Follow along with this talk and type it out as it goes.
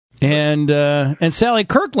And Sally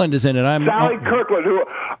Kirkland is in it. Sally Kirkland, who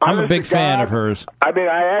I'm a big fan of hers. I mean,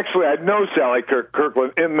 I know Sally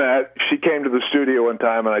Kirkland in that she came to the studio one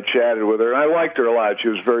time and I chatted with her, and I liked her a lot. She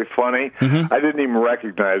was very funny. I didn't even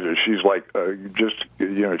recognize her. She's like she's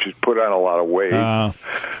put on a lot of weight.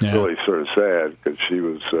 Really sort of sad because she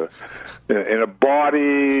was in a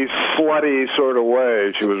baudy, slutty sort of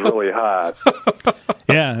way. She was really hot.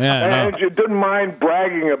 And she didn't mind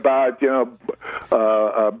bragging about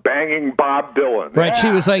banging Bob Dylan. Right, she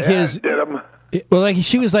was like his.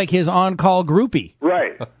 She was like his on-call groupie.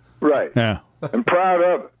 Right. Yeah, and proud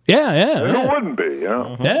of it. Yeah. Who wouldn't be?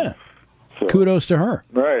 Yeah. So, kudos to her.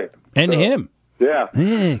 Right. And to him. Yeah.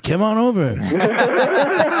 Hey, come on over. Now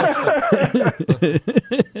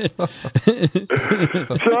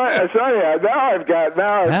I've got.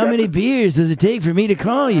 How many beers does it take for me to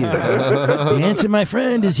call you? The answer, my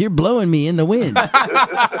friend, is you're blowing me in the wind.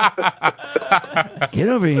 Get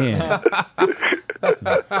over here.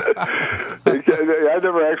 I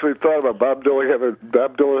never actually thought about Bob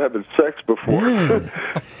Dylan having sex before. Yeah.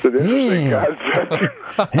 It's an interesting concept.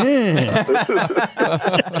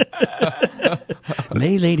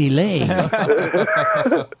 Lay, lady, lay.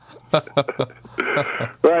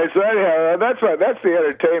 Right, so anyhow, that's the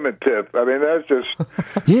entertainment tip. I mean, that's just...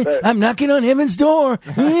 I'm knocking on heaven's door.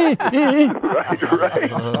 Right. Get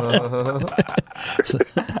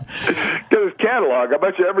his catalog. I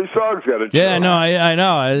bet you every song's got a... Yeah, no, I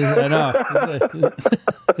know.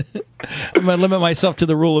 I'm going to limit myself to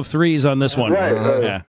the rule of threes on this one. Right. Yeah.